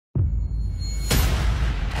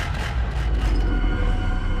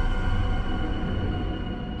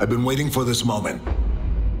I've been waiting for this moment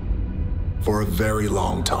for a very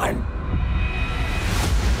long time.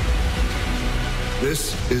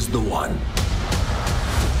 This is the one.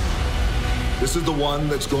 This is the one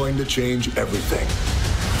that's going to change everything.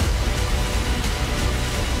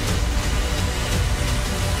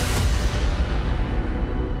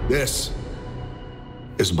 This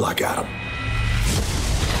is Black Adam.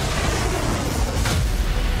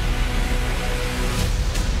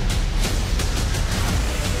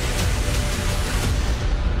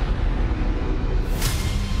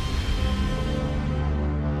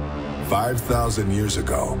 "5,000 years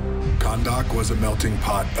ago, Kahndaq was a melting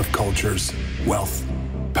pot of cultures, wealth,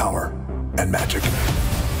 power, and magic.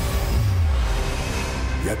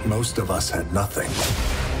 Yet most of us had nothing,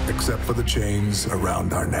 except for the chains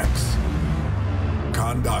around our necks.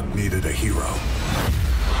 Kahndaq needed a hero.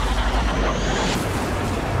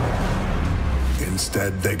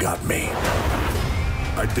 Instead, they got me.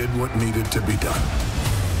 I did what needed to be done,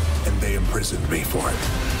 and they imprisoned me for it.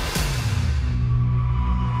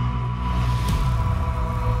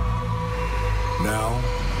 Now,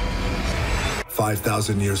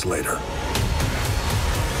 5,000 years later,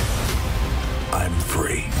 I'm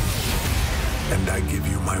free. And I give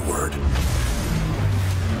you my word.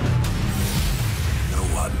 No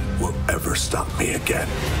one will ever stop me again.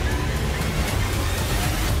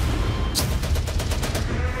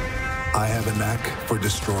 I have a knack for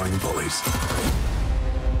destroying bullies.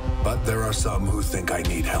 But there are some who think I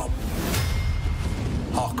need help.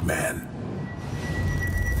 Hawkman.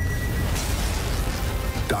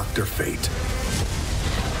 Dr. Fate.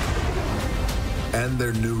 And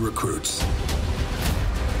their new recruits.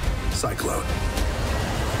 Cyclone.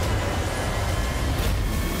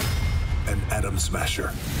 And Atom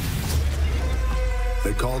Smasher.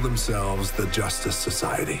 They call themselves the Justice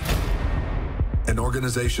Society. An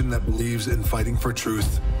organization that believes in fighting for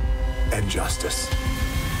truth and justice.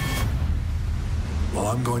 Well,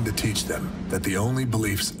 I'm going to teach them that the only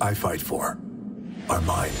beliefs I fight for are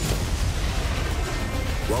mine.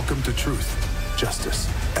 Welcome to Truth, Justice,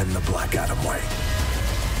 and the Black Adam Way.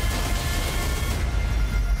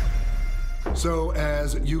 So,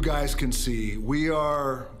 as you guys can see, we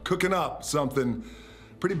are cooking up something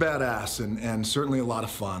pretty badass and certainly a lot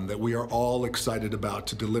of fun that we are all excited about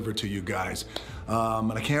to deliver to you guys.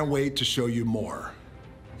 And I can't wait to show you more.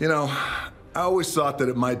 You know, I always thought that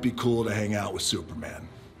it might be cool to hang out with Superman.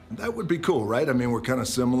 That would be cool, right? I mean, we're kind of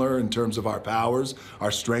similar in terms of our powers,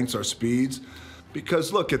 our strengths, our speeds.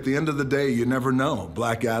 Because look, at the end of the day, you never know.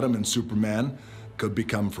 Black Adam and Superman could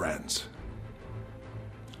become friends.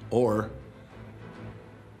 Or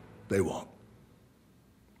they won't.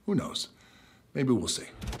 Who knows? Maybe we'll see.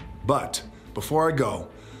 But before I go,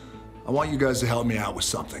 I want you guys to help me out with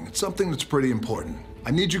something. It's something that's pretty important.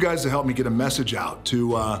 I need you guys to help me get a message out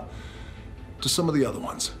to some of the other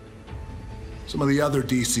ones. Some of the other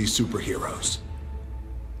DC superheroes.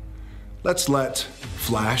 Let's let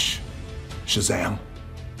Flash, Shazam,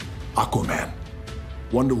 Aquaman,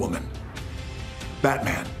 Wonder Woman,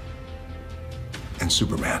 Batman, and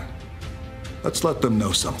Superman. Let's let them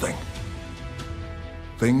know something.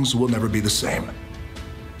 Things will never be the same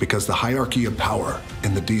because the hierarchy of power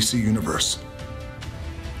in the DC universe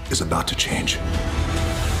is about to change.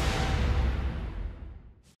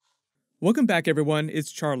 Welcome back, everyone.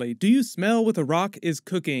 It's Charlie. Do you smell what The Rock is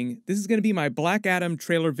cooking? This is going to be my Black Adam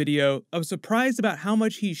trailer video. I was surprised about how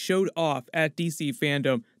much he showed off at DC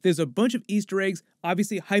Fandome. There's a bunch of Easter eggs,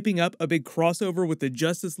 obviously hyping up a big crossover with the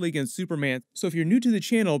Justice League and Superman. So if you're new to the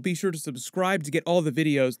channel, be sure to subscribe to get all the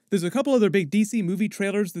videos. There's a couple other big DC movie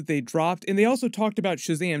trailers that they dropped, and they also talked about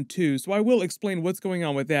Shazam 2, so I will explain what's going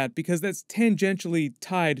on with that, because that's tangentially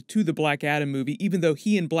tied to the Black Adam movie, even though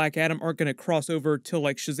he and Black Adam aren't going to cross over till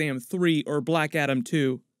like Shazam 3 or Black Adam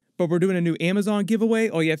 2. But we're doing a new Amazon giveaway.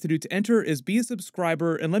 All you have to do to enter is be a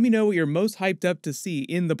subscriber and let me know what you're most hyped up to see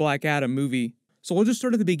in the Black Adam movie. So we'll just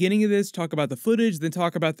start at the beginning of this, talk about the footage, then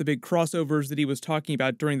talk about the big crossovers that he was talking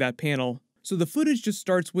about during that panel. So the footage just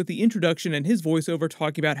starts with the introduction and his voiceover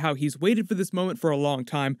talking about how he's waited for this moment for a long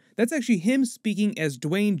time. That's actually him speaking as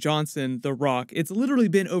Dwayne Johnson, The Rock. It's literally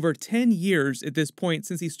been over 10 years at this point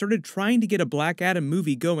since he started trying to get a Black Adam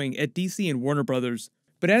movie going at DC and Warner Brothers.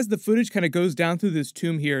 But as the footage kind of goes down through this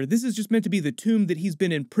tomb here, this is just meant to be the tomb that he's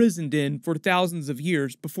been imprisoned in for thousands of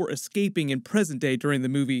years before escaping in present day during the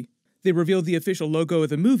movie. They revealed the official logo of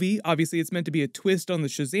the movie. Obviously, it's meant to be a twist on the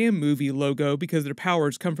Shazam movie logo because their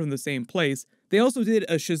powers come from the same place. They also did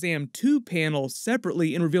a Shazam 2 panel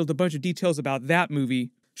separately and revealed a bunch of details about that movie.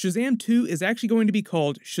 Shazam 2 is actually going to be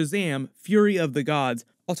called Shazam! Fury of the Gods.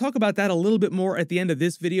 I'll talk about that a little bit more at the end of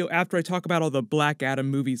this video after I talk about all the Black Adam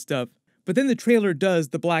movie stuff. But then the trailer does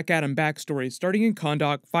the Black Adam backstory, starting in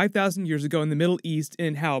Kahndaq 5,000 years ago in the Middle East,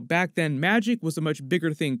 and how back then magic was a much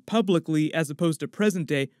bigger thing publicly as opposed to present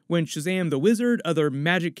day, when Shazam the Wizard, other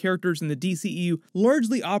magic characters in the DCEU,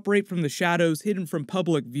 largely operate from the shadows, hidden from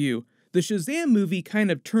public view. The Shazam movie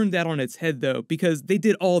kind of turned that on its head though, because they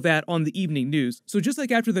did all that on the evening news. So just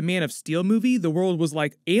like after the Man of Steel movie, the world was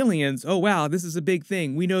like, aliens, oh wow, this is a big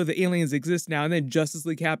thing. We know the aliens exist now, and then Justice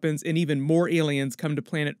League happens and even more aliens come to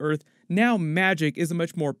planet Earth. Now magic is a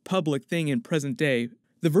much more public thing in present day.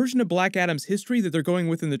 The version of Black Adam's history that they're going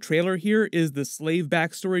with in the trailer here is the slave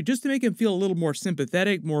backstory, just to make him feel a little more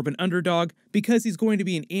sympathetic, more of an underdog, because he's going to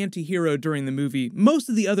be an anti-hero during the movie. Most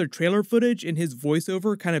of the other trailer footage and his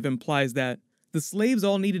voiceover kind of implies that. The slaves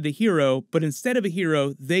all needed a hero, but instead of a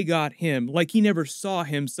hero, they got him, like he never saw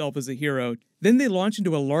himself as a hero. Then they launch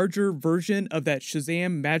into a larger version of that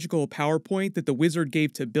Shazam magical PowerPoint that the Wizard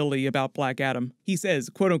gave to Billy about Black Adam. He says,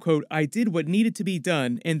 quote unquote, "I did what needed to be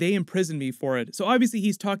done, and they imprisoned me for it." So obviously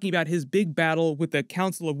he's talking about his big battle with the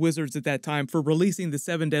Council of Wizards at that time for releasing the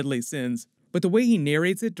 7 deadly sins. But the way he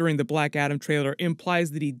narrates it during the Black Adam trailer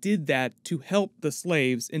implies that he did that to help the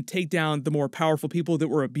slaves and take down the more powerful people that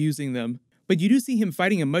were abusing them. But you do see him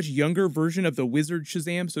fighting a much younger version of the Wizard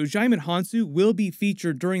Shazam, so Djimon Hounsou will be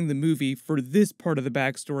featured during the movie for this part of the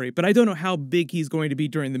backstory, but I don't know how big he's going to be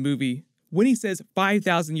during the movie. When he says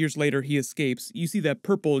 5,000 years later he escapes, you see that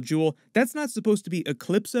purple jewel. That's not supposed to be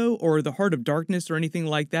Eclipso or the Heart of Darkness or anything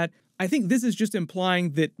like that. I think this is just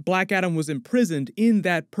implying that Black Adam was imprisoned in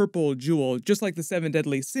that purple jewel, just like the 7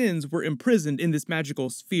 deadly sins were imprisoned in this magical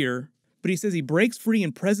sphere. But he says he breaks free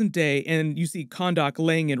in present day, and you see Kahndaq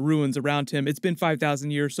laying in ruins around him. It's been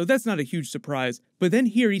 5,000 years, so that's not a huge surprise. But then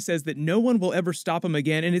here he says that no one will ever stop him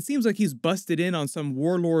again, and it seems like he's busted in on some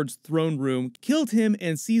warlord's throne room, killed him,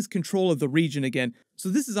 and seized control of the region again. So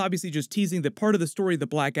this is obviously just teasing that part of the story of the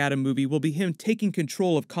Black Adam movie will be him taking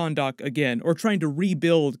control of Kahndaq again, or trying to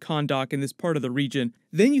rebuild Kahndaq in this part of the region.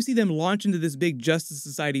 Then you see them launch into this big Justice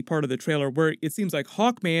Society part of the trailer, where it seems like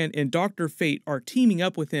Hawkman and Dr. Fate are teaming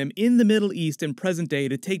up with him in the Middle East and present day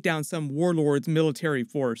to take down some warlord's military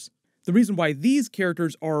force. The reason why these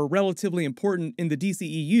characters are relatively important in the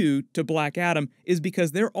DCEU to Black Adam is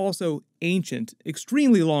because they're also ancient,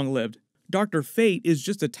 extremely long-lived. Dr. Fate is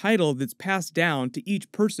just a title that's passed down to each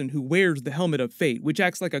person who wears the Helmet of Fate, which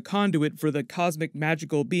acts like a conduit for the cosmic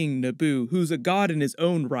magical being Nabu, who's a god in his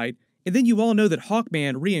own right. And then you all know that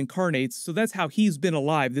Hawkman reincarnates, so that's how he's been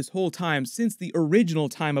alive this whole time since the original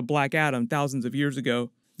time of Black Adam thousands of years ago.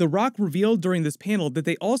 The Rock revealed during this panel that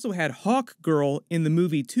they also had Hawk Girl in the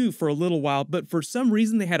movie too for a little while, but for some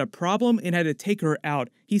reason they had a problem and had to take her out.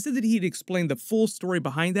 He said that he'd explain the full story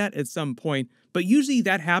behind that at some point, but usually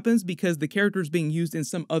that happens because the character is being used in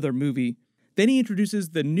some other movie. Then he introduces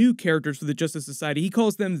the new characters for the Justice Society. He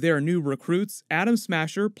calls them their new recruits. Atom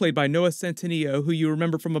Smasher, played by Noah Centineo, who you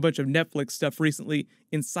remember from a bunch of Netflix stuff recently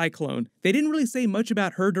in Cyclone. They didn't really say much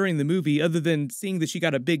about her during the movie other than seeing that she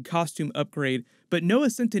got a big costume upgrade, but Noah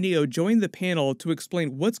Centineo joined the panel to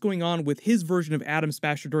explain what's going on with his version of Atom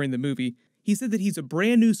Smasher during the movie. He said that he's a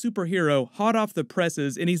brand new superhero, hot off the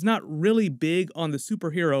presses, and he's not really big on the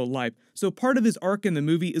superhero life. So part of his arc in the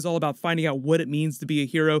movie is all about finding out what it means to be a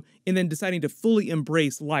hero, and then deciding to fully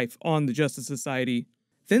embrace life on the Justice Society.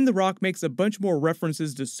 Then The Rock makes a bunch more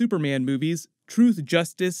references to Superman movies, Truth,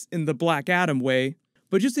 Justice, in the Black Adam way.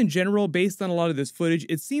 But just in general, based on a lot of this footage,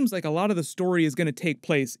 it seems like a lot of the story is going to take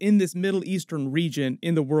place in this Middle Eastern region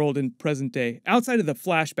in the world in present day, outside of the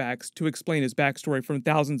flashbacks to explain his backstory from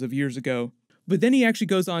thousands of years ago. But then he actually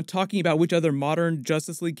goes on talking about which other modern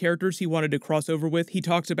Justice League characters he wanted to cross over with. He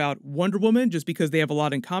talks about Wonder Woman, just because they have a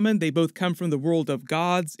lot in common. They both come from the world of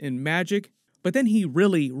gods and magic. But then he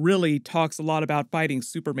really talks a lot about fighting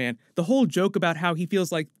Superman. The whole joke about how he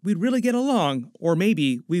feels like we'd really get along, or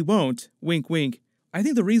maybe we won't, wink wink. I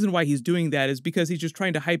think the reason why he's doing that is because he's just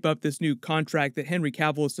trying to hype up this new contract that Henry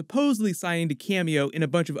Cavill is supposedly signing to cameo in a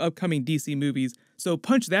bunch of upcoming DC movies. So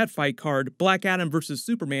punch that fight card, Black Adam vs.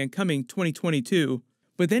 Superman coming 2022.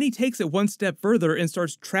 But then he takes it one step further and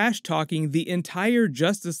starts trash-talking the entire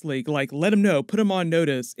Justice League, like let him know, put him on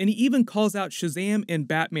notice, and he even calls out Shazam and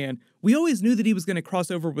Batman. We always knew that he was going to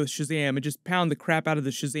cross over with Shazam and just pound the crap out of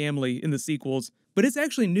the Shazam League in the sequels. But it's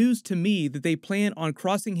actually news to me that they plan on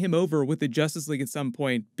crossing him over with the Justice League at some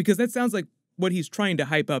point, because that sounds like what he's trying to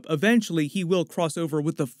hype up. Eventually, he will cross over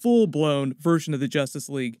with the full-blown version of the Justice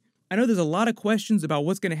League. I know there's a lot of questions about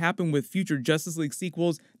what's going to happen with future Justice League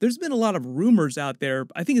sequels. There's been a lot of rumors out there.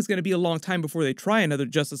 I think it's going to be a long time before they try another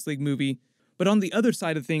Justice League movie. But on the other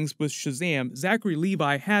side of things with Shazam, Zachary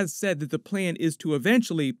Levi has said that the plan is to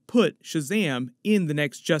eventually put Shazam in the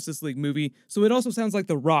next Justice League movie, so it also sounds like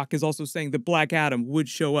The Rock is also saying that Black Adam would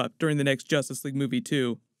show up during the next Justice League movie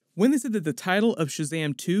too. When they said that the title of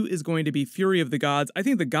Shazam 2 is going to be Fury of the Gods, I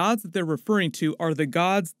think the gods that they're referring to are the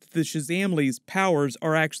gods that the Shazamly's powers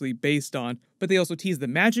are actually based on. But they also tease the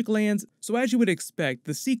magic lands, so as you would expect,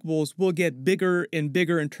 the sequels will get bigger and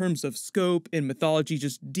bigger in terms of scope and mythology,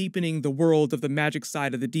 just deepening the world of the magic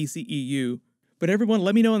side of the DCEU. But everyone,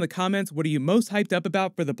 let me know in the comments, what are you most hyped up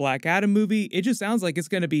about for the Black Adam movie? It just sounds like it's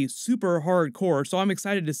going to be super hardcore, so I'm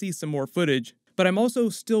excited to see some more footage. But I'm also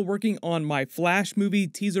still working on my Flash movie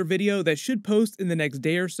teaser video that should post in the next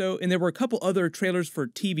day or so, and there were a couple other trailers for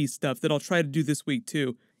TV stuff that I'll try to do this week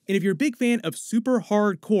too. And if you're a big fan of super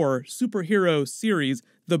hardcore superhero series,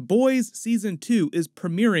 The Boys Season 2 is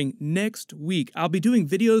premiering next week. I'll be doing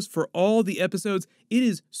videos for all the episodes. It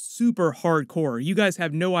is super hardcore. You guys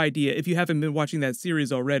have no idea if you haven't been watching that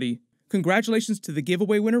series already. Congratulations to the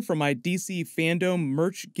giveaway winner for my DC Fandome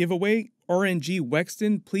merch giveaway, RNG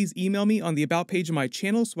Wexton. Please email me on the About page of my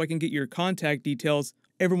channel so I can get your contact details.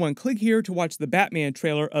 Everyone, click here to watch the Batman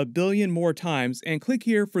trailer a billion more times, and click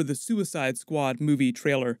here for the Suicide Squad movie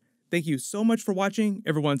trailer. Thank you so much for watching.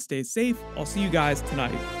 Everyone stay safe. I'll see you guys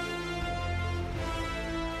tonight.